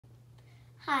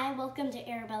Hi, welcome to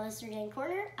Arabella's Reading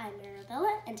Corner. I'm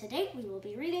Arabella, and today we will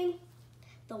be reading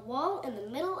The Wall in the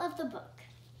Middle of the Book.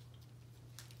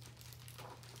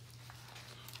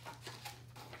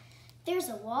 There's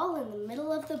a wall in the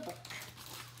middle of the book.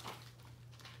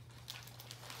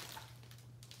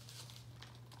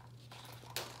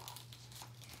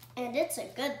 And it's a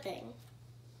good thing.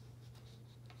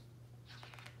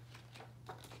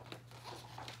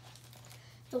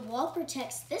 The wall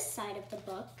protects this side of the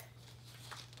book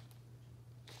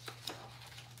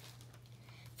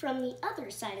from the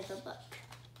other side of the book.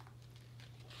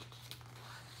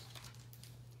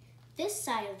 This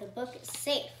side of the book is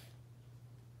safe.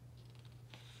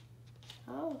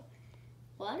 Oh,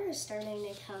 water is starting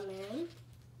to come in.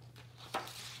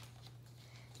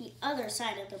 The other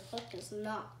side of the book is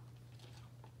not.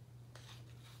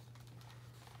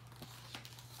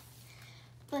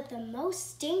 But the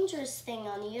most dangerous thing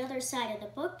on the other side of the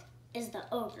book is the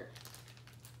ogre.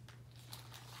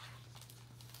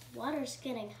 The water's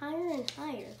getting higher and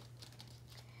higher.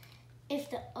 If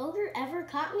the ogre ever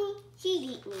caught me,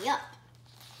 he'd eat me up.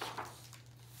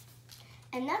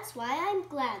 And that's why I'm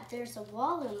glad there's a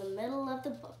wall in the middle of the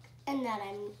book and that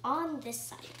I'm on this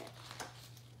side of it.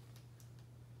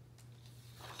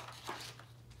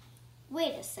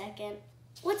 Wait a second,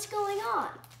 what's going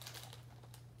on?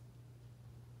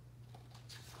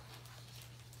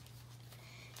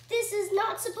 This is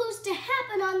not supposed to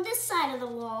happen on this side of the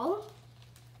wall.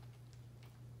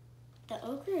 The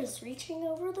ogre is reaching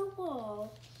over the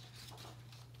wall.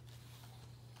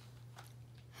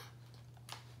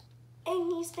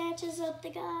 And he snatches up the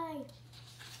guy.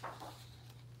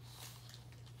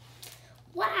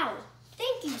 Wow,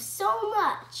 thank you so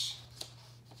much.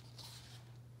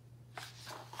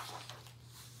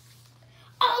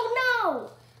 Oh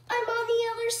no, I'm on the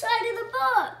other side of the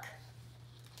book.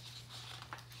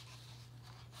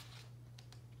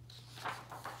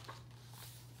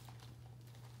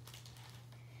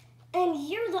 And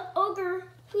you're the ogre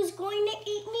who's going to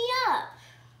eat me up.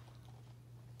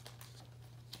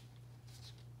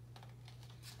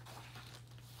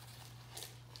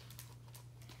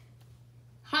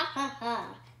 Ha ha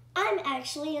ha. I'm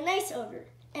actually a nice ogre,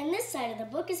 and this side of the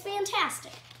book is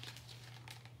fantastic.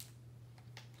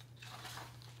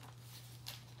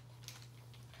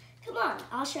 Come on,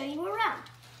 I'll show you around.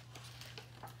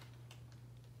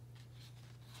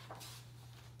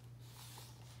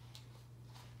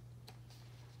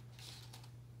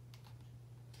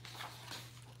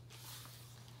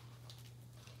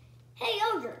 Hey,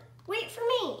 ogre, wait for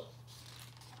me.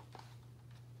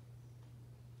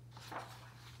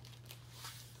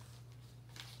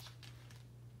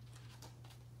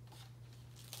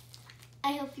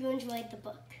 I hope you enjoyed the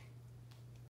book.